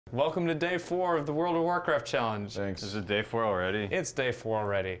Welcome to day 4 of the World of Warcraft challenge. Thanks. Is it day 4 already? It's day 4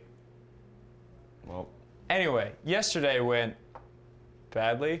 already. Well. Anyway, yesterday went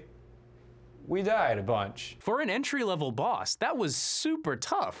badly. We died a bunch. For an entry-level boss, that was super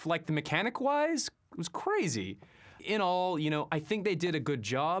tough. Like, the mechanic-wise, it was crazy. In all, you know, I think they did a good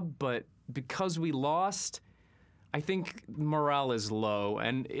job, but because we lost, I think morale is low,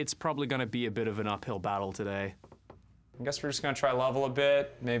 and it's probably gonna be a bit of an uphill battle today. I guess we're just gonna try level a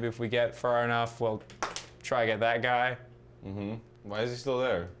bit. Maybe if we get far enough, we'll try to get that guy. Mm-hmm. Why is he still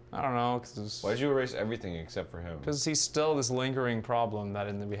there? I don't know, because Why'd you erase everything except for him? Because he's still this lingering problem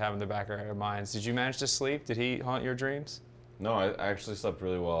that we have in the back of our minds. Did you manage to sleep? Did he haunt your dreams? No, I actually slept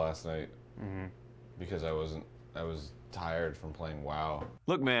really well last night. Mm-hmm. Because I was tired from playing WoW.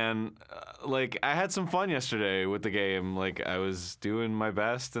 Look, man, like, I had some fun yesterday with the game. Like, I was doing my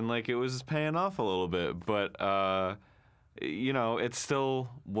best, and, like, it was paying off a little bit. But, you know, it's still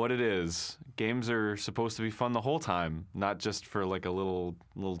what it is. Games are supposed to be fun the whole time, not just for, like, a little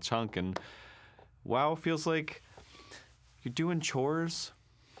chunk. And WoW feels like you're doing chores.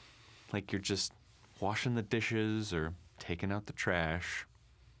 Like, you're just washing the dishes or taking out the trash.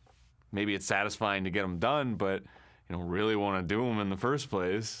 Maybe it's satisfying to get them done, but you don't really want to do them in the first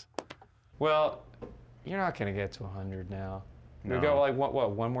place. Well, you're not gonna get to 100 now. No. We got like what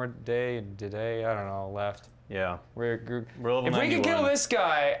one more day today? I don't know left. Yeah. We're level if we can kill 91. this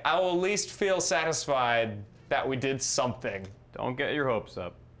guy, I will at least feel satisfied that we did something. Don't get your hopes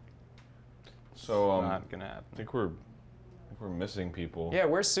up. So Not gonna happen. I think we're missing people. Yeah,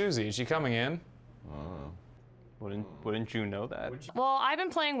 where's Susie? Is she coming in? I don't know. Wouldn't you know that? Well, I've been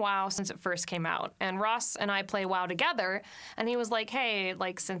playing WoW since it first came out, and Ross and I play WoW together, and he was like, hey,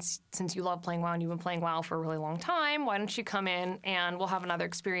 like, since you love playing WoW and you've been playing WoW for a really long time, why don't you come in and we'll have another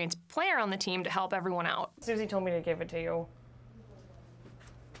experienced player on the team to help everyone out. Susie told me to give it to you.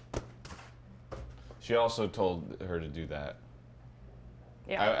 She also told her to do that.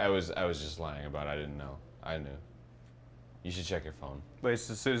 Yeah. I was just lying about it. I didn't know. I knew. You should check your phone. Wait,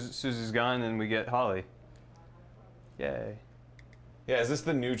 so Susie's gone and we get Holly. Yay. Yeah, is this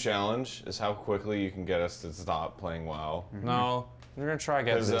the new challenge? Is how quickly you can get us to stop playing WoW? No, we're gonna try to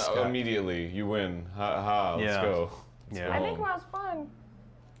get this guy. Immediately, you win. Let's Yeah. go. Yeah. I think WoW's fun.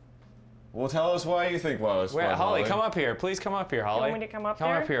 Well, tell us why you think WoW is Wait, fun, Holly, come up here. Please come up here, Holly. want me to come up Come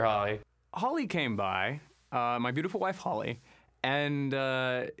there? up here, Holly. Holly came by, my beautiful wife Holly, and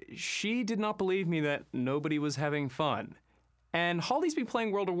she did not believe me that nobody was having fun. And Holly's been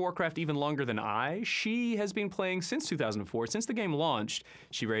playing World of Warcraft even longer than I. She has been playing since 2004, since the game launched.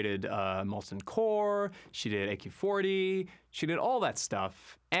 She raided Molten Core, she did AQ40, she did all that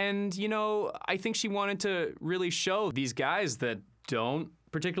stuff. And, you know, I think she wanted to really show these guys that don't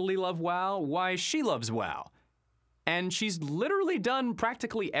particularly love WoW why she loves WoW. And she's literally done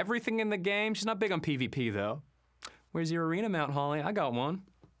practically everything in the game. She's not big on PvP, though. Where's your arena mount, Holly? I got one.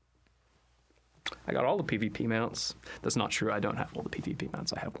 I got all the PvP mounts. That's not true. I don't have all the PvP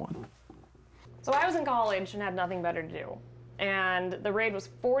mounts. I have one. So I was in college and had nothing better to do. And the raid was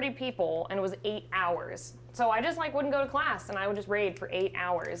 40 people and it was 8 hours. So I just like wouldn't go to class and I would just raid for 8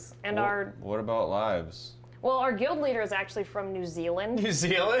 hours. And What about lives? our guild leader is actually from New Zealand. New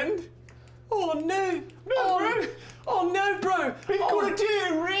Zealand? Oh no! bro. Oh no, bro! We've got to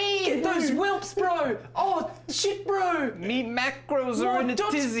do a raid! Get those whelps, bro! Oh shit, bro! Me macros are in a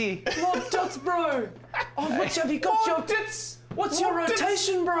tizzy. More dots, bro! Oh, which have you got your tits? What's your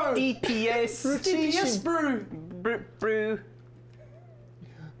rotation, bro? DPS. DPS, bro! Brew.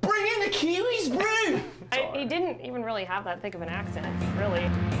 Bring in the Kiwis, bro! He didn't even really have that thick of an accent, really.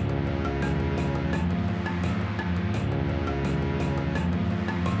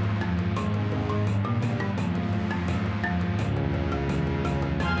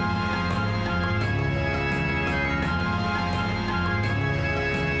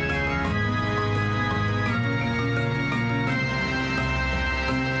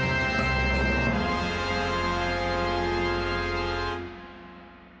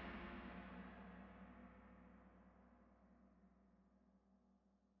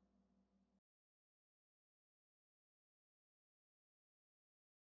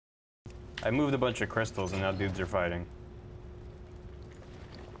 I moved a bunch of crystals and now dudes are fighting.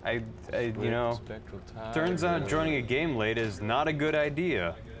 You know, turns out joining a game late is not a good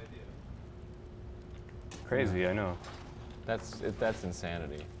idea. Crazy, I know. That's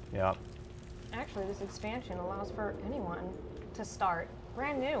insanity. Yeah. Actually, this expansion allows for anyone to start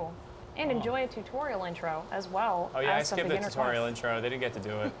brand new and enjoy a tutorial intro as well. Oh yeah, I as some skipped the beginner tutorial quests. intro. They didn't get to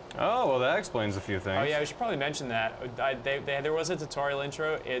do it. Oh, well that explains a few things. Oh yeah, we should probably mention that. There was a tutorial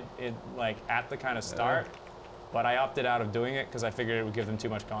intro. It like at the kind of start, but I opted out of doing it because I figured it would give them too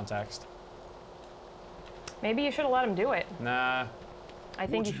much context. Maybe you should have let him do it. Nah, I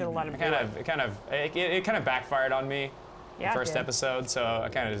think you should have let him do it. it kind of backfired on me Yeah, the it first did. episode, so I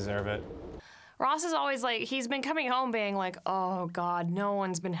kind of deserve it. Ross is always like, he's been coming home being like, oh God, no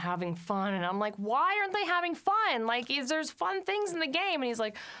one's been having fun. And I'm like, why aren't they having fun? Like, there's fun things in the game. And he's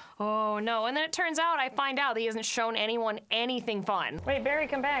like, oh no. And then it turns out, I find out that he hasn't shown anyone anything fun. Wait, Barry,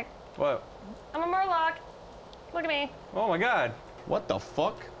 come back. What? I'm a Murloc. Look at me. Oh my god. What the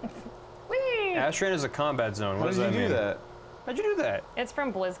fuck? Whee! Ashran is a combat zone. How What does did that you mean? do that? How'd you do that? It's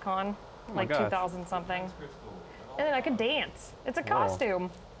from BlizzCon, like gosh. 2000 something. And then I could dance. It's a Whoa. costume.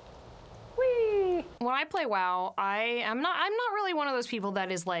 Whee! When I play WoW, I'm not really one of those people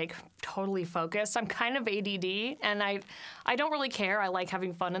that is like totally focused. I'm kind of ADD, and I don't really care. I like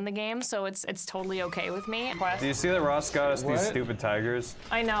having fun in the game, so it's totally okay with me. Do you see that Ross got us What? these stupid tigers?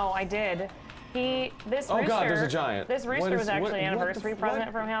 I know, I did. This Oh rooster, God, there's a giant. This What rooster is- was actually what- an what the anniversary f- present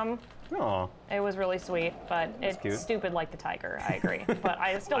what? from him. Aw. It was really sweet, but it's cute. stupid like the tiger. I agree, but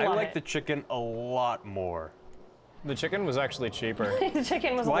I still I love like it. the chicken a lot more. The chicken was actually cheaper. The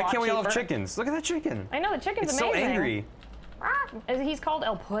chicken was a Why lot can't we all have cheaper. chickens? Look at that chicken. I know, the chicken's It's amazing. so angry. Ah, he's called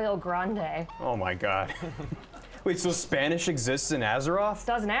El Pollo Grande. Oh my god. Wait, so Spanish exists in Azeroth?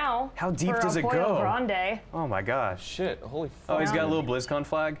 Does now. How deep for does El it Pollo go? Grande. Oh my gosh. Shit, holy Oh, fuck. he's got a little BlizzCon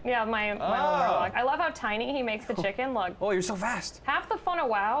flag? Yeah, my Murloc. I love how tiny he makes the chicken look. Oh, you're so fast. Half the fun of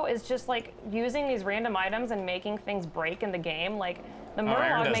WoW is just like using these random items and making things break in the game. Like the Aaron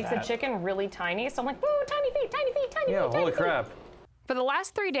Murloc does makes that. the chicken really tiny, so I'm like, woo, tiny feet, tiny feet, tiny Yeah, feet, tiny holy feet. crap. For the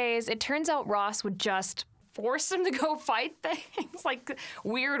last 3 days, it turns out Ross would just force him to go fight things, like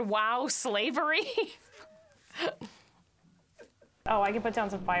weird WoW slavery. Oh, I can put down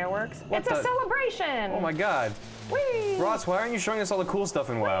some fireworks. It's a the- celebration! Oh my god. Whee! Ross, why aren't you showing us all the cool stuff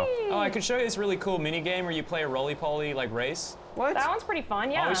in WoW? Oh, I could show you this really cool mini game where you play a roly-poly like race. What? That one's pretty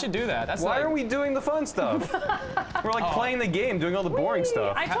fun, yeah. Oh, we should do that. That's Why like, are we doing the fun stuff? We're like playing the game, doing all the boring Whee!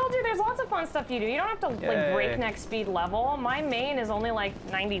 stuff. I told you there's lots of fun stuff you do. You don't have to Yay. like breakneck speed level. My main is only like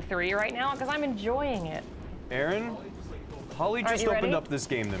 93 right now because I'm enjoying it. Aaron, Holly Alright, just you opened ready? up this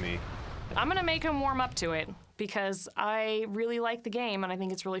game to me. I'm gonna make him warm up to it because I really like the game and I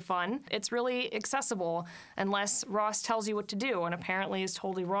think it's really fun. It's really accessible unless Ross tells you what to do and apparently is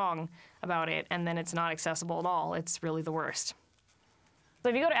totally wrong about it, and then it's not accessible at all. It's really the worst. So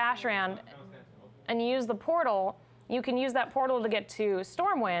if you go to Ashran and you use the portal, you can use that portal to get to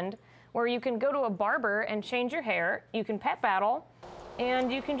Stormwind, where you can go to a barber and change your hair, you can pet battle,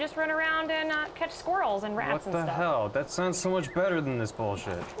 and you can just run around and catch squirrels and rats What and the stuff. hell? That sounds so much better than this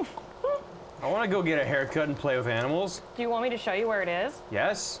bullshit. I want to go get a haircut and play with animals. Do you want me to show you where it is?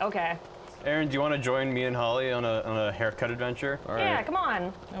 Yes? Okay. Aaron, do you want to join me and Holly on a haircut adventure? All Yeah, right. come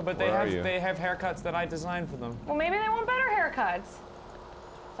on. No, but Where are you? they have haircuts that I designed for them. Well, maybe they want better haircuts.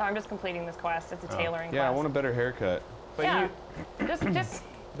 So I'm just completing this quest. It's a tailoring Yeah, I quest. want a better haircut. But Yeah. you, Just,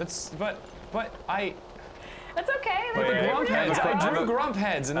 that's but I. that's okay. But the Wait, grump I have a heads. que- I I have drew a- grump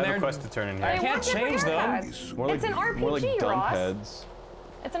heads, and I have they're. a quest to turn in I here. They can't want different change them. haircuts. More It's an RPG, more like dump Ross. heads.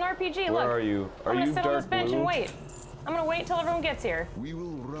 It's an RPG. Where Look. are you? Are I'm gonna you sit on this dark bench blue? and wait. I'm gonna wait till everyone gets here.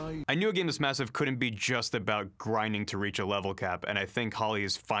 I knew a game this massive couldn't be just about grinding to reach a level cap, and I think Holly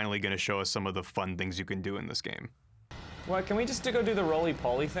is finally going to show us some of the fun things you can do in this game. What? Can we just go do the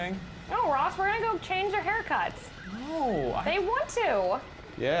roly-poly thing? No, Ross, we're gonna go change their haircuts. No. They want to.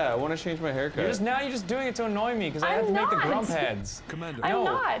 Yeah, I want to change my haircut. You're just doing it to annoy me because I have I'm to make the not. grump heads. Commander. I'm No.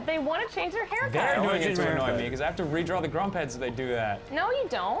 not. They want to change their haircuts. They're wanna doing it change to my annoy haircut. me because I have to redraw the grump heads if they do that. No, you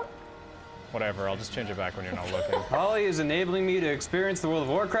don't. Whatever. I'll just change it back when you're not looking. Holly is enabling me to experience the World of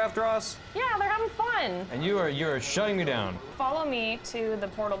Warcraft, Ross, Yeah, they're having fun. and you're shutting me down. Follow me to the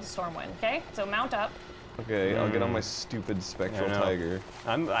portal to Stormwind, okay? So mount up. Okay, I'll get on my stupid spectral I know. tiger.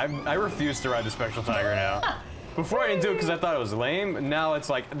 I refuse to ride the Spectral Tiger now. Before I didn't do it because I thought it was lame. Now it's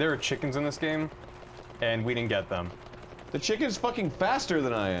like there are chickens in this game, and we didn't get them. The chicken's fucking faster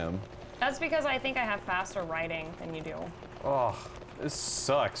than I am. That's because I think I have faster riding than you do. Oh, this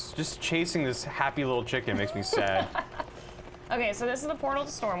sucks. Just chasing this happy little chicken makes me sad. Okay, so this is the portal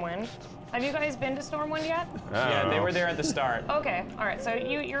to Stormwind. Have you guys been to Stormwind yet? Yeah, they were there at the start. Okay, all right, so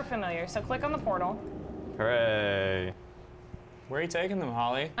you're familiar. So click on the portal. Hooray. Where are you taking them,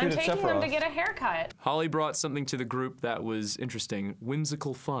 Holly? I'm it's taking them to Sephiroth. get a haircut. Holly brought something to the group that was interesting,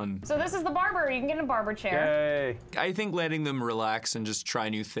 whimsical fun. So this is the barber. You can get in a barber chair. Yay. I think letting them relax and just try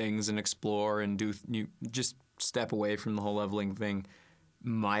new things and explore and do just step away from the whole leveling thing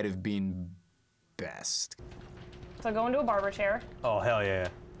might have been best. So go into a barber chair. Oh, hell yeah.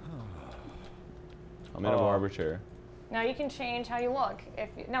 I'm in a barber chair. Now you can change how you look.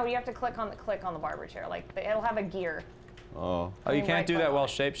 No, you have to click on the barber chair. Like it'll have a gear. Oh. Oh, you mean, can't right do click that on while it.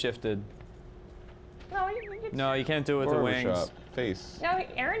 shapeshifted. No, You can't do it with the wings. Barbershop. Face. No,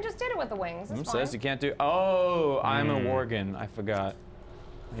 Aaron just did it with the wings. It's fine. Says you can't do. Oh, I'm a worgen. I forgot.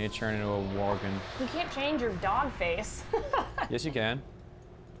 I need to turn into a worgen. You can't change your dog face. Yes, you can.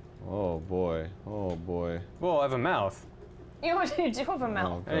 Oh boy. Oh boy. Well, I have a mouth. You do have a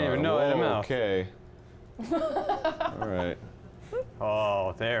mouth. I didn't even know I had a mouth. Okay. All right.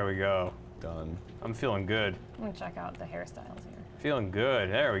 Oh, there we go. Done. I'm feeling good. Let me check out the hairstyles here. Feeling good.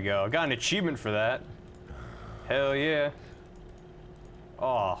 There we go. I got an achievement for that. Hell yeah.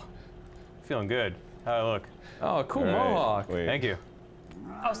 Oh, feeling good. How do I look? Oh, cool All right, mohawk. Wait. Thank you.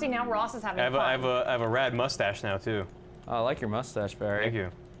 Oh, see now Ross is having I fun. have a rad mustache now too. Oh, I like your mustache, Barry. Thank you.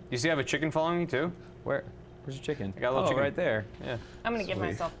 You see I have a chicken following me too? Where's your chicken? I got a little oh, chicken. right there. Yeah. I'm gonna give Sweet.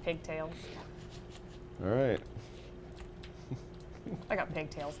 myself pigtails. All right. I got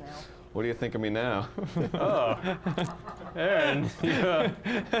pigtails now. What do you think of me now? Oh, Aaron, you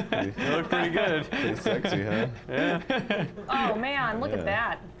look pretty good. Pretty sexy, huh? Oh man, look at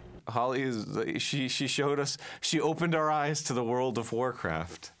that. Holly is she showed us, she opened our eyes to the world of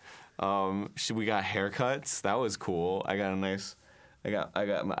Warcraft. We got haircuts. That was cool. I got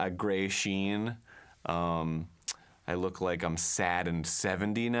a gray sheen. I look like I'm sad and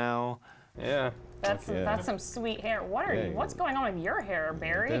 70 now. Yeah. That's some sweet hair. What are you? What's going on with your hair,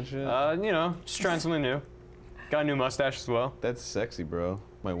 Barry? That shit? You know, just trying something new. Got a new mustache as well. That's sexy, bro.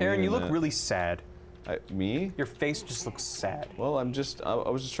 My Aaron, wing you in look that. really sad. Me? Your face just looks sad. Well, I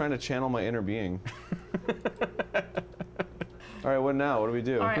was just trying to channel my inner being. All right, what now? What do we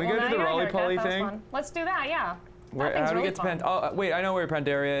do? All right, Can we go now do the you got a Rolly haircut. Poly That was thing? fun. Let's do that, yeah. Where, That thing's how do we really get to fun. Oh, wait, I know where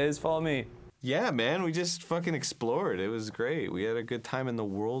Pandaria is. Follow me. Yeah, man, we just fucking explored. It was great. We had a good time in the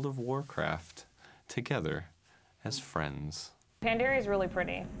world of Warcraft together as friends. Pandaria is really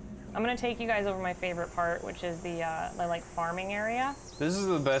pretty. I'm gonna take you guys over my favorite part, which is the like farming area. This is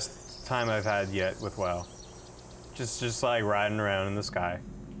the best time I've had yet with WoW. Just like riding around in the sky.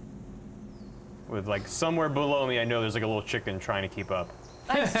 With like somewhere below me, I know there's like a little chicken trying to keep up.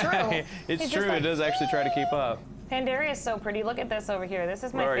 That's true. It's He's true. just like- It does actually try to keep up. Pandaria is so pretty. Look at this over here. This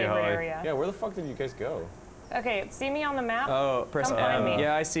is my Where are you, favorite Holly? area. Yeah, where the fuck did you guys go? Okay, see me on the map? Oh, press Come find M. me.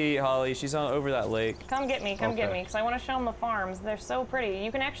 Yeah, I see Holly. She's on over that lake. Come get me, come get Okay. me, because I want to show them the farms. They're so pretty.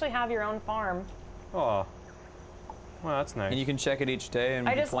 You can actually have your own farm. Oh. Well, that's nice. And you can check it each day and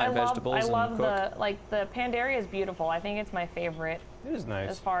I plant vegetables love and cook. the Pandaria is beautiful. I think it's my favorite It is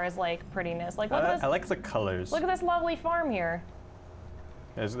nice. as far as like prettiness. Like look at I this, like the colors. look at this lovely farm here.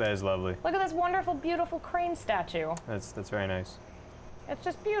 That is lovely. Look at this wonderful, beautiful crane statue. That's very nice. It's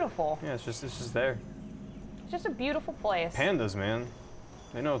just beautiful. Yeah, it's just there. It's just a beautiful place. Pandas, man.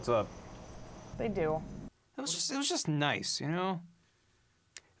 They know what's up. They do. It was just nice, you know?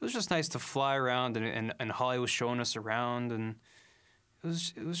 It was just nice to fly around and Holly was showing us around and it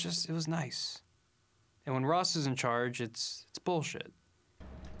was nice. And when Ross is in charge, it's bullshit.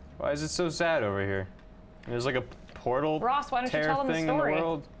 Why is it so sad over here? There's like a portal Ross, why don't you tear tell them the thing story? in the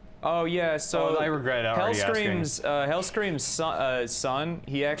world. Oh yeah, so Oh, I regret already Hellscream's son,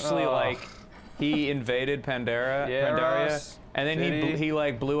 he actually Oh. he invaded Yeah, Pandaria, Ross. and then Did he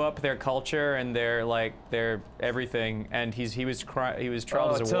like blew up their culture and their everything, and he was tried Oh, as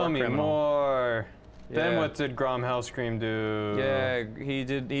a tell war me criminal. more. Then Yeah. what did Grom Hellscream do? Yeah, he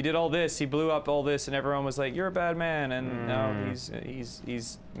did all this. He blew up all this, and everyone was like, "You're a bad man," and now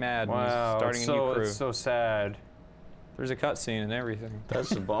he's mad. And Wow, he's starting it's a new crew. it's so sad. There's a cutscene and everything.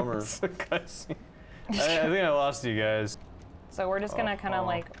 That's a bummer. It's a cutscene. I think I lost you guys. So we're just gonna kind of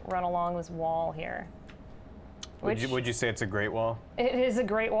like run along this wall here. Would you say it's a Great Wall? It is a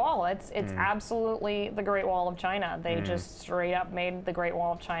Great Wall. It's absolutely the Great Wall of China. They just straight up made the Great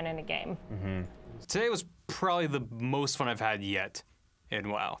Wall of China in a game. Today was probably the most fun I've had yet in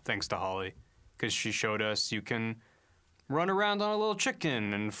WoW, thanks to Holly. Because she showed us you can run around on a little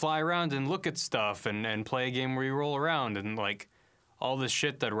chicken and fly around and look at stuff and play a game where you roll around and like all this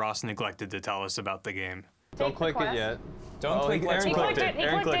shit that Ross neglected to tell us about the game. Don't Take the click it quest. yet. Don't click. Let's Aaron play. clicked it. He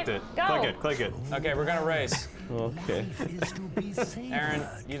Aaron clicked clicked it. it. Go. Click it. Click it. Okay, we're gonna race. Okay. Aaron,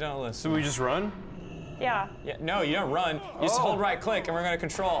 you don't listen. So we just run? Yeah. Yeah, no, you don't run. You just hold right click, and we're gonna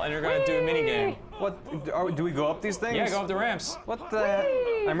control, and you're gonna do a mini game. What? Do we go up these things? Yeah, go up the ramps. What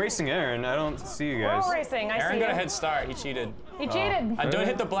the? I'm racing Aaron. I don't see you We're guys. all racing. I Aaron see got a you. head start. He cheated. He cheated. Don't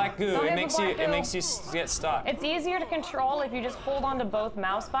hit the black goo. Don't hit It the makes black you. It goo. makes you get stuck. It's easier to control if you just hold onto both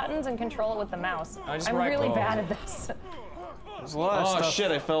mouse buttons and control it with the mouse. I just I'm right really click. bad at this. There's a lot of Oh stuff. shit!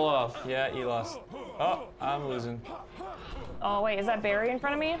 I fell off. Yeah, you lost. Oh, I'm losing. Oh wait, is that Barry in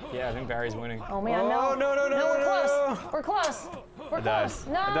front of me? Yeah, I think Barry's winning. Oh man, no. no, we're close. We're close. We're I died. close.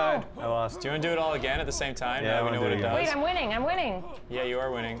 No. I died. I lost. Do you want to do it all again at the same time? Yeah, I Now we wanna know do what it it again. does. Wait, I'm winning. I'm winning. Yeah, you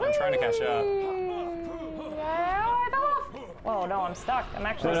are winning. I'm trying to catch up. I fell off. Oh no, I'm stuck. I'm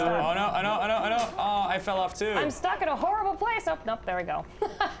actually stuck. Oh no, I know. Oh, I fell off too. I'm stuck in a horrible place. Oh, nope, there we go.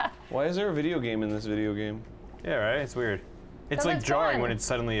 Why is there a video game in this video game? Yeah, right? It's weird. It's 'Cause like it's jarring fun. when it's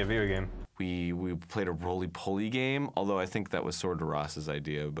suddenly a video game. We played a roly-poly game, although I think that was sort of Ross's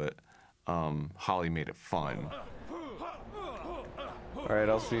idea, but Holly made it fun. All right,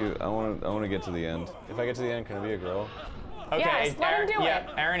 I'll see you. I want to get to the end. If I get to the end, can I be a girl? Okay, Yes, let him Aaron, do yeah, it.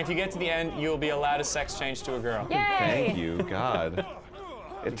 Aaron, if you get to the end, you will be allowed to sex change to a girl. Yay! Thank you, God.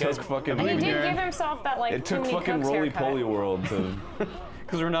 It took fucking. And he did give himself that like It too took many fucking cooks Roly haircut. Poly World to.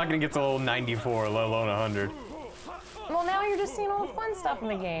 Because we're not going to get to level 94, let alone 100. Well, now you're just seeing all the fun stuff in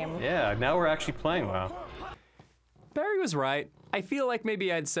the game. Yeah, now we're actually playing WoW. Barry was right. I feel like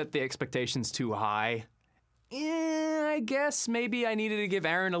maybe I'd set the expectations too high. I guess maybe I needed to give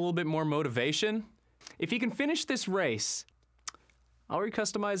Aaron a little bit more motivation. If he can finish this race, I'll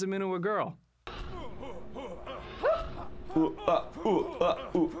recustomize him into a girl.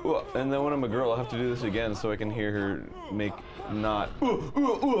 And then when I'm a girl, I'll have to do this again so I can hear her make not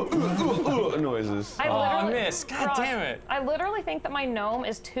noises. I Oh, I literally- missed. God Ross, damn it. I literally think that my gnome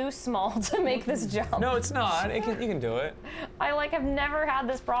is too small to make this jump. No, it's not. You can do it. I like have never had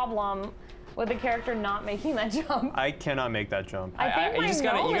this problem with a character not making that jump. I cannot make that jump. I think you my just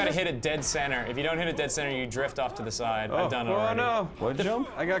gnome gotta is just- hit it dead center. If you don't hit it dead center, you drift off to the side. I've done it Oh already. no! What jump?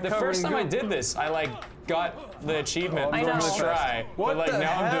 I got The covered first in time I goop. did this, I like got the achievement I from know. the try. What But like the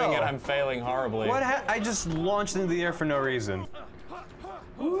now I'm doing it, hell? I'm failing horribly. What? I just launched into the air for no reason.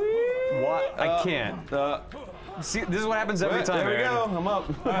 What? I can't. See, this is what happens every time. There we Aaron. go. I'm up.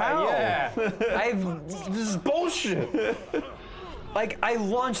 How? Yeah. This is bullshit. Like, I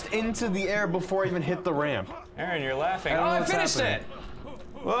launched into the air before I even hit the ramp. Aaron, you're laughing. I don't Oh, know I what's finished happening.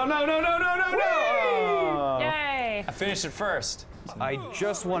 it. Well, no. Yay! I finished it first. I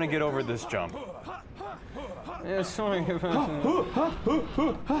just want to get over this jump. Is that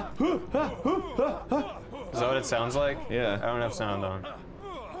what it sounds like? Yeah. I don't have sound on.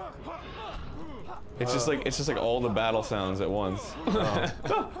 It's just like all the battle sounds at once.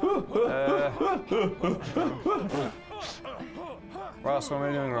 Ross, what am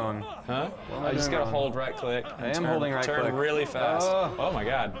I doing wrong? Huh? am I I just doing gotta wrong? hold right click. I am holding right turn click. really fast. Oh. Oh my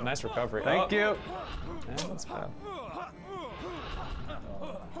god, nice recovery. Thank Oh. you. Yeah, that's bad.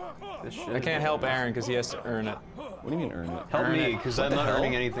 This shit I can't help Aaron because he has to earn it. What do you mean earn it? Help Earn me, it. because I'm not hell?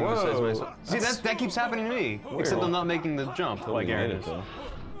 earning anything Whoa. besides myself. See, that keeps happening to me. Except I'm not making the jump like You Aaron made it is. though.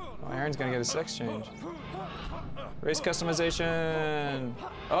 Oh, Aaron's gonna get a sex change. Race customization.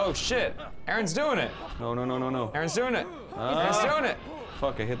 Oh shit! Aaron's doing it. No. Aaron's doing it. Aaron's doing it.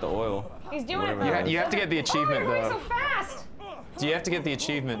 Fuck! I hit the oil. He's doing Whatever it. that though. is. You have to get the achievement Oh, you're though. going so fast. Do you have to get the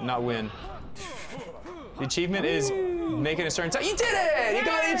achievement, not win? The achievement is making a certain time. You did it! You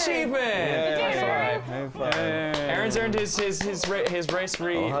got the achievement! High five. Aaron's earned his race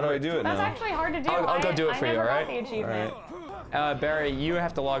free. Oh, how do I do it That's now? actually hard to do. I'll go do it for I you, never alright? got the achievement. Barry, you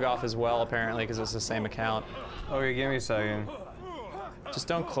have to log off as well apparently because it's the same account. Okay, give me a second. Just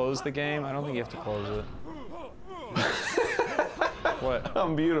don't close the game. I don't think you have to close it. What?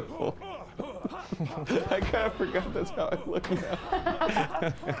 I'm beautiful. I kind of forgot that's how I look now.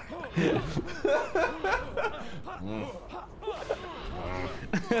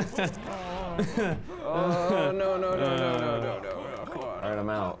 Oh, no. Come on. All right, I'm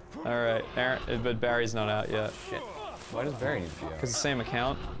out. All right, Aaron, but Barry's not out yet Why does Barry need to be out? because the same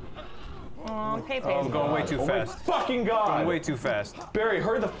account. Oh, Pepe's I'm going way too Oh my fast. fucking god! Going way too fast. Barry,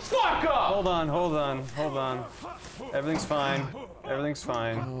 hurry the fuck up! Hold on. Everything's fine. Everything's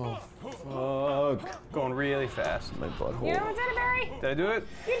fine. Fuck. Going really fast. My butthole. You almost did it, Barry. Did I do it?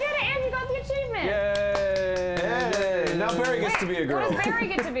 You did it, and you got the achievement. Yay! Hey, now Barry gets to be a girl. What does Barry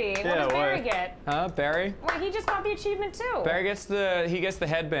get to be? What Yeah, does Barry what? get? Huh? Barry? Wait, he just got the achievement too. Barry gets the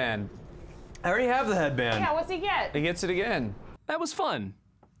headband. I already have the headband. Yeah, what's he get? He gets it again. That was fun.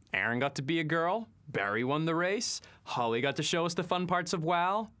 Aaron got to be a girl. Barry won the race. Holly got to show us the fun parts of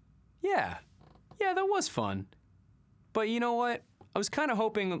WoW. Yeah, that was fun. But you know what? I was kind of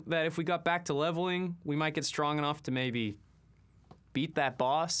hoping that if we got back to leveling, we might get strong enough to maybe beat that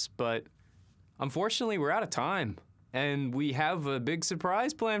boss, but unfortunately, we're out of time. And we have a big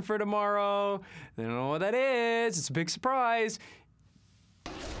surprise planned for tomorrow. I don't know what that is. It's a big surprise.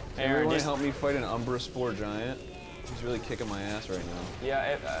 Aaron, Want just, to help me fight an Umbra Spore Giant? He's really kicking my ass right now.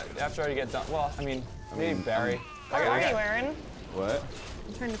 yeah. After I get done, well, I mean, maybe Barry. Where are you, Aaron? What?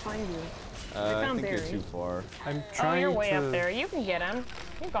 I'm trying to find you. I found think you're berries. too far. I'm Oh, trying you're way to. up there. You can get him.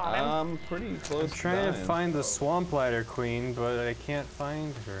 You got him. I'm pretty close. I'm trying to dying. find the swamp ladder queen, but I can't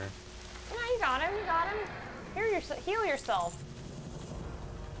find her. No, you got him. You got him. Heal yourself.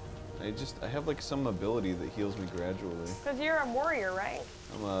 I have like some ability that heals me gradually. Because you're a warrior, right?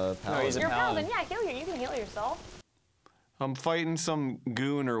 I'm a paladin. he's a You're a paladin. paladin. Yeah, heal you. You can heal yourself. I'm fighting some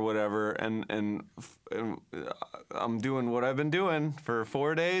goon or whatever, and I'm doing what I've been doing for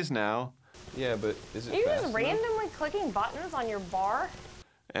 4 days now. Yeah, but is it Are you fast just enough? randomly clicking buttons on your bar?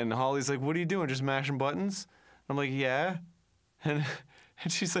 And Holly's like, "What are you doing? Just mashing buttons?" I'm like, "Yeah," and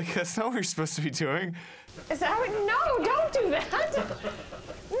she's like, "That's not what you're supposed to be doing." Is that what? No, don't do that.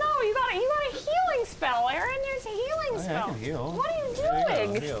 No, you got a healing spell, Aaron. There's a healing Yeah, spell. I can heal. What are you There you go,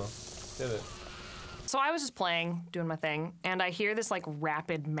 doing? heal. Did it. So I was just playing, doing my thing, and I hear this like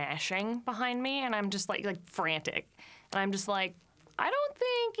rapid mashing behind me, and I'm just like frantic, and I'm just like, I don't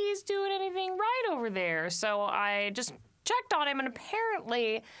think he's doing anything right over there. So I just checked on him, and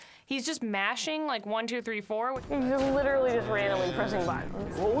apparently he's just mashing like 1, 2, 3, 4. He's literally just randomly pressing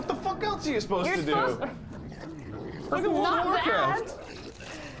buttons. Well, what the fuck else are you supposed You're to supposed do? It's not that.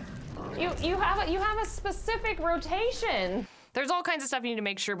 You have a specific rotation. There's all kinds of stuff you need to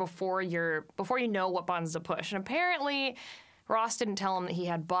make sure before you know what buttons to push. And apparently, Ross didn't tell him that he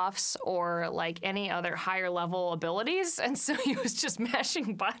had buffs or like any other higher level abilities, and so he was just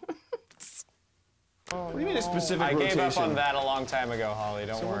mashing buttons. What do you mean a specific I rotation? gave up on that a long time ago, Holly.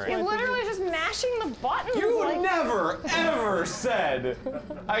 Don't worry. He's literally just mashing the buttons. You like, never, ever said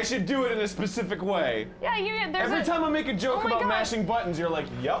I should do it in a specific way. Yeah, there's Every time I make a joke Oh my about God. mashing buttons, you're like,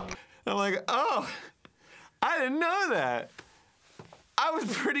 yup. I'm like, "Oh, I didn't know that." I was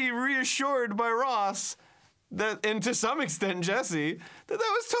pretty reassured by Ross that, and to some extent Jesse, that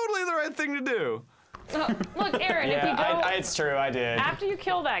was totally the right thing to do. Look, Aaron, if you go It's true, I did. after you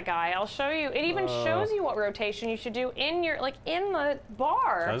kill that guy, I'll show you. It even shows you what rotation you should do in the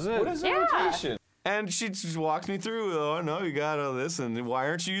bar. Does it? What is a Yeah. rotation? And she just walks me through, "Oh, no, you got all this, and why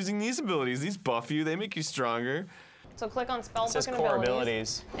aren't you using these abilities? These buff you, they make you stronger." So click on spell It says book and core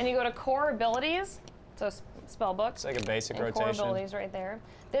abilities, abilities. and you go to core abilities. So spell book. It's like a basic and core rotation. abilities right there.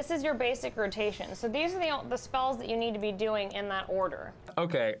 This is your basic rotation. So these are the spells that you need to be doing in that order.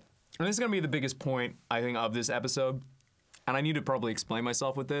 Okay, and this is gonna be the biggest point, I think, of this episode. And I need to probably explain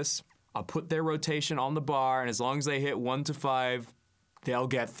myself with this. I'll put their rotation on the bar, and as long as they hit 1 to 5, they'll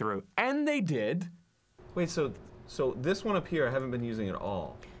get through. And they did. Wait, so this one up here I haven't been using at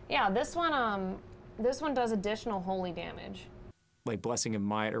all. Yeah, this one does additional holy damage. Like Blessing of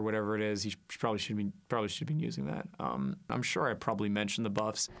Might or whatever it is, he probably should have been using that. I'm sure I probably mentioned the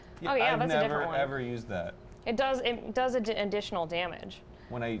buffs. Oh yeah, I've that's a never different one. ever used that. It does additional damage.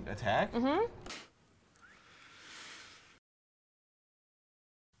 When I attack? Mm-hmm.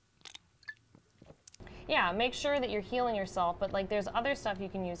 Yeah, make sure that you're healing yourself, but like there's other stuff you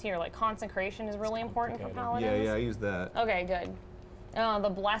can use here, like consecration is really important for paladins. Yeah, I use that. Okay, good. The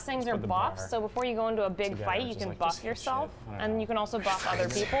blessings are buffs, so before you go into a big fight, you can buff yourself, and you can also buff other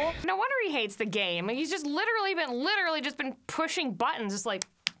people. No wonder he hates the game. He's just literally been pushing buttons, just like.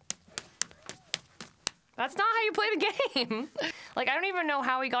 That's not how you play the game. Like, I don't even know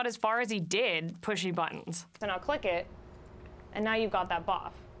how he got as far as he did pushing buttons. So now click it, and now you've got that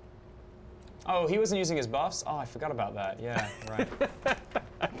buff. Oh, he wasn't using his buffs? Oh, I forgot about that. Yeah, right.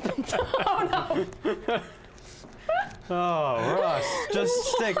 Oh no! Oh, Ross, just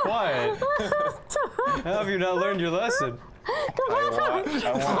stay quiet. How have you not learned your lesson?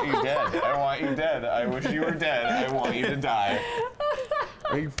 I want you dead. I want you dead. I wish you were dead. I want you to die.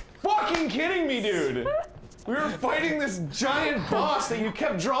 Are you fucking kidding me, dude? We were fighting this giant boss that you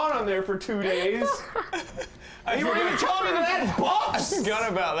kept drawing on there for 2 days. You weren't even telling me that had buffs! I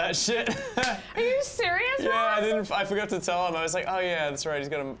forgot about that shit. Are you serious, Yeah, Ross? I forgot to tell him. I was like, oh yeah, that's right, he's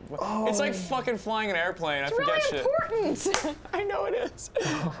got a... It's like fucking flying an airplane. I It's forget really shit. important. I know it is.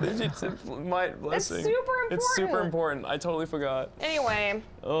 It's my blessing. super important. It's super important. I totally forgot. Anyway,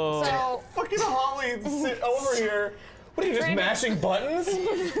 Oh. so Fucking Holly, sit over here. What are you, just Trying to- mashing buttons?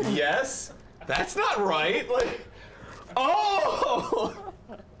 Yes? That's not right. Like, oh!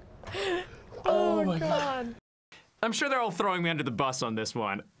 oh my god. I'm sure they're all throwing me under the bus on this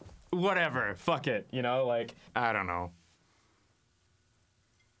one. Whatever, fuck it, you know, like, I don't know.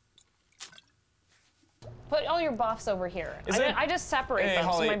 Put all your buffs over here. Is it- I just separate Hey, them.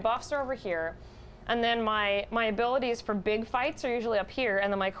 Holly. So my buffs are over here. And then my abilities for big fights are usually up here,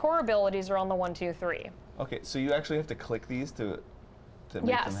 and then my core abilities are on the 1, 2, 3. Okay, so you actually have to click these to make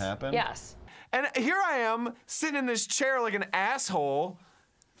Yes. them happen? Yes. And here I am, sitting in this chair like an asshole,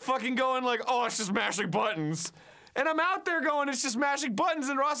 fucking going like, "Oh, it's just mashing buttons." And I'm out there going, it's just mashing buttons,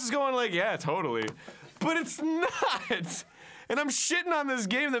 and Ross is going like, yeah, totally. But it's not. And I'm shitting on this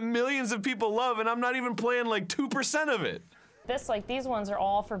game that millions of people love, and I'm not even playing like 2% of it. These ones are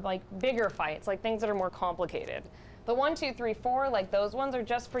all for like bigger fights, like things that are more complicated. The 1, 2, 3, 4, like those ones are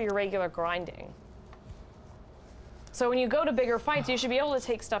just for your regular grinding. So when you go to bigger fights, you should be able to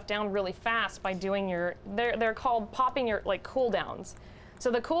take stuff down really fast by doing your, they're called popping your like cooldowns.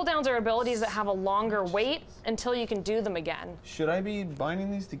 So the cooldowns are abilities that have a longer wait until you can do them again. Should I be binding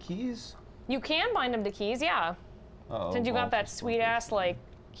these to keys? You can bind them to keys, yeah. Uh-oh, Since you got that sweet ass like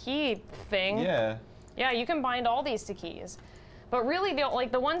key thing. Yeah. Yeah, you can bind all these to keys. But really,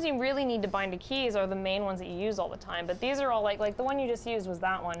 the ones you really need to bind to keys are the main ones that you use all the time. But these are all like the one you just used was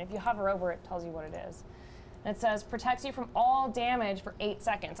that one. If you hover over it, it tells you what it is. And it says, protects you from all damage for 8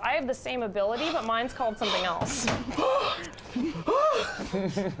 seconds. I have the same ability, but mine's called something else.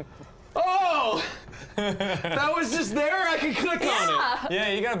 Oh! That was just there, I could click on it. Yeah,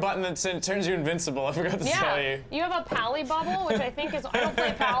 you got a button that turns you invincible, I forgot to tell you. You have a pally bubble, which I think is, I don't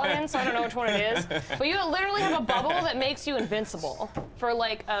play Paladin, so I don't know which one it is. But you literally have a bubble that makes you invincible for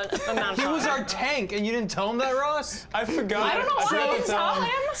like an amount of time. He was our tank, and you didn't tell him that, Ross? I forgot. I don't know why I didn't tell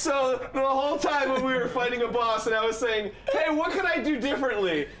him. So the whole time when we were fighting a boss and I was saying, hey, what could I do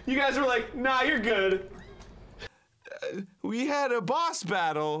differently? You guys were like, nah, you're good. We had a boss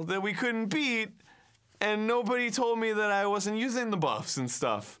battle that we couldn't beat, and nobody told me that I wasn't using the buffs and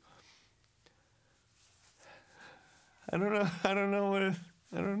stuff. I don't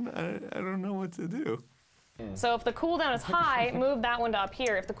know what to do. So if the cooldown is high, move that one to up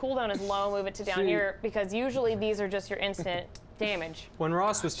here. If the cooldown is low, move it to down here, because usually these are just your instant damage. When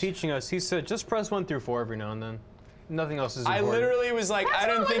Ross was teaching us, he said, just press 1 through 4 every now and then. Nothing else is important. I literally was like, That's I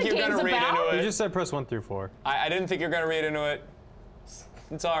didn't not think what you were the gonna game's read about. into He it. just said press 1 through 4. I didn't think you were gonna read into it.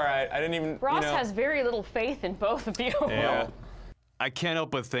 It's all right. I didn't even. Ross you know. has very little faith in both of you. Yeah. I can't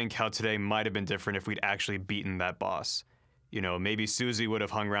help but think how today might have been different if we'd actually beaten that boss. You know, maybe Susie would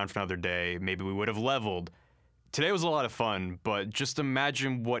have hung around for another day, maybe we would have leveled. Today was a lot of fun, but just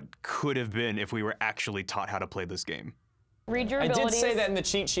imagine what could have been if we were actually taught how to play this game. Read your I abilities. did say that in the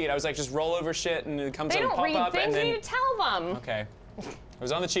cheat sheet. I was like, just roll over shit and it comes They up don't pop read up things, and then. you need to tell them. Okay. It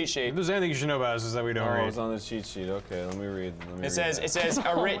was on the cheat sheet. If there's anything you should know about us is that we don't Oh, read. it's on the cheat sheet. Okay, let me read. It says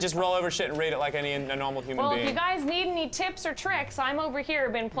just roll over shit and read it like a normal human Well, being. if you guys need any tips or tricks, I'm over here,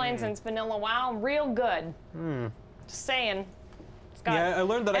 been playing since Vanilla WoW, I'm real good. Just saying. It's got Yeah, I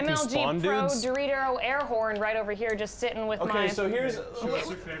learned that I can MLG spawn Pro dudes. Dorito air horn right over here, just sitting with my. Okay, so here's What's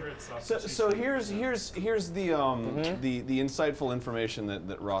your favorite stuff? so here's the the insightful information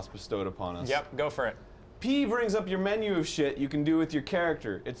that Ross bestowed upon us. Yep, go for it. P brings up your menu of shit you can do with your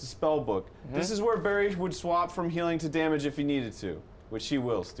character. It's a spell book. This is where Barry would swap from healing to damage if he needed to, which he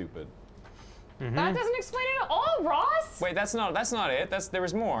will, stupid. That doesn't explain it at all, Ross. Wait, that's not it. There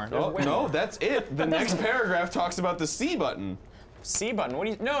was more. There's Oh, way no, more. that's it. The next paragraph talks about the C button. C button. What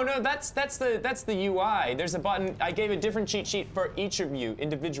do you? No, that's the UI. There's a button. I gave a different cheat sheet for each of you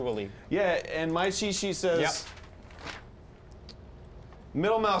individually. Yeah, and my cheat sheet says Yep.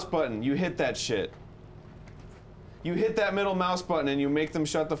 middle mouse button. You hit that shit. You hit that middle mouse button and you make them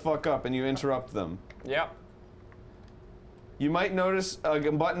shut the fuck up and you interrupt them. Yep. You might notice a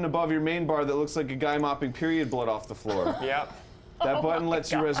button above your main bar that looks like a guy mopping period blood off the floor. Yep. That button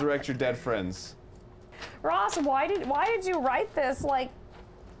lets you resurrect your dead friends. Ross, why did you write this like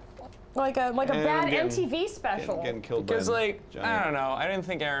a bad getting- MTV special? Getting killed by Because a like I giant. don't know. I didn't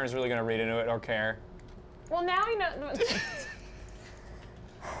think Aaron was really gonna read into it or care. Well, now you know.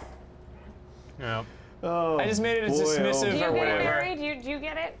 Yeah. Oh, I just made it boy, dismissive Do you or get it, whatever. Barry? Do you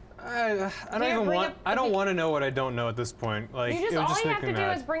get it? I don't you even bring want. up- I don't want to know what I don't know at this point. Like You it just would all just you make have me to do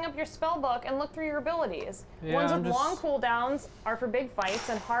mad. is bring up your spell book and look through your abilities. Yeah, Ones I'm with long just- cooldowns are for big fights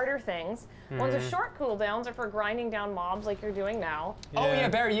and harder things. Ones with short cooldowns are for grinding down mobs like you're doing now. Oh yeah,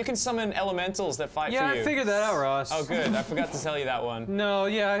 Barry, you can summon elementals that fight Yeah, for you. I figured that out, Ross. Oh good. I forgot to tell you that one. No,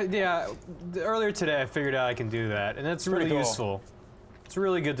 yeah. Earlier today, I figured out I can do that, and that's really pretty cool. useful. It's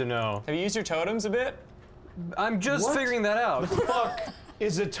really good to know. Have you used your totems a bit? I'm just What? figuring that out. fuck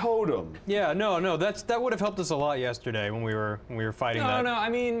is a totem? Yeah, no, that would have helped us a lot yesterday when we were fighting that. No. I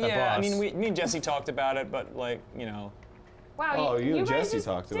mean, that yeah. I boss. mean, me and Jesse talked about it, but like, you know. Wow, Oh, you and guys Jesse just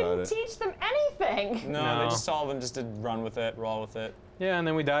talked didn't about it. teach them anything. No, No. they just told them just to run with it, roll with it. Yeah, and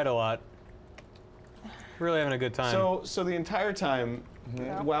then we died a lot. Really having a good time. So the entire time,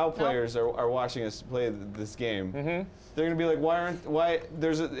 WoW players are watching us play this game. They're gonna be like,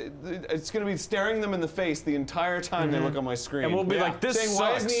 it's gonna be staring them in the face the entire time they look on my screen. And we'll be like, this saying, sucks.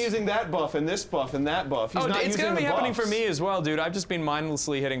 why isn't he using that buff and this buff and that buff? He's not it's using gonna be the happening buffs. for me as well, dude. I've just been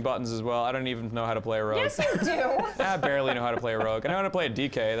mindlessly hitting buttons as well. I don't even know how to play a rogue. Yes, you do. I barely know how to play a rogue. I know how to play a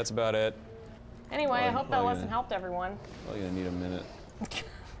DK, that's about it. Anyway, I hope that lesson helped everyone. Probably gonna need a minute.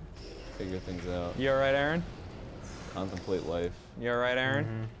 Figure things out. You alright, Aaron? Contemplate life. You alright,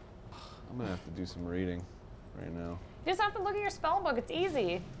 Aaron? I'm gonna have to do some reading right now. You just have to look at your spell book. It's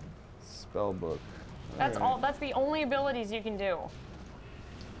easy. Spell book. That's all. That's the only abilities you can do.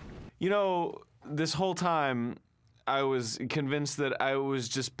 You know, this whole time, I was convinced that I was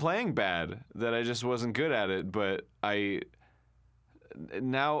just playing bad, that I just wasn't good at it, but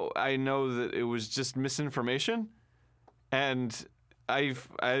now I know that it was just misinformation, and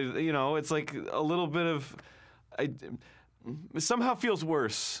you know, it's like a little bit of, it somehow feels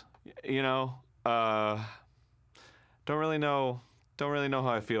worse, you know? Don't really know how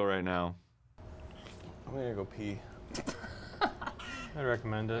I feel right now. I'm gonna go pee. I'd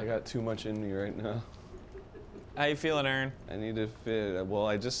recommend I it. got too much in me right now. How you feeling, Aaron? I need to fit. Well,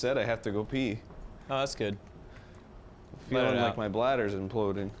 I just said I have to go pee. Oh, that's good. Feeling Let it like out. my bladder's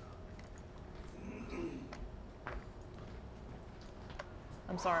imploding.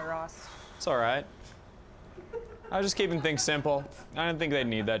 I'm sorry, Ross. It's alright. I was just keeping things simple. I didn't think they'd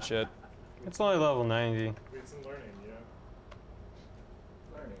need that shit. It's only level 90.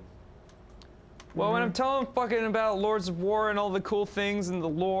 Well, when I'm telling them fucking about Lords of War and all the cool things and the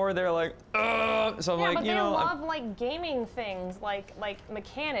lore, they're like, ugh. So I'm Yeah, like, but you they know, love like gaming things, like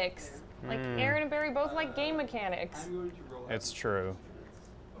mechanics. Like Aaron and Barry both like game mechanics. It's true.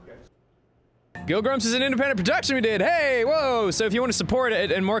 GameGrumps is an independent production we did. Hey, whoa! So if you want to support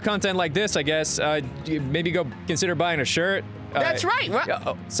it and more content like this, I guess, maybe go consider buying a shirt. That's right. What?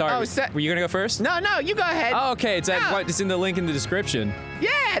 Oh, sorry. Oh, were you gonna go first? No, you go ahead. Oh, okay. It's No. it's in the link in the description.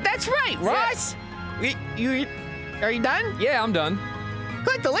 Yeah, that's right, Ross. Are you done? Yeah, I'm done.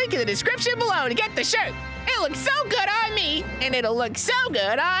 Click the link in the description below to get the shirt. It looks so good on me, and it'll look so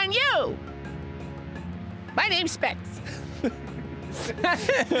good on you. My name's Specs.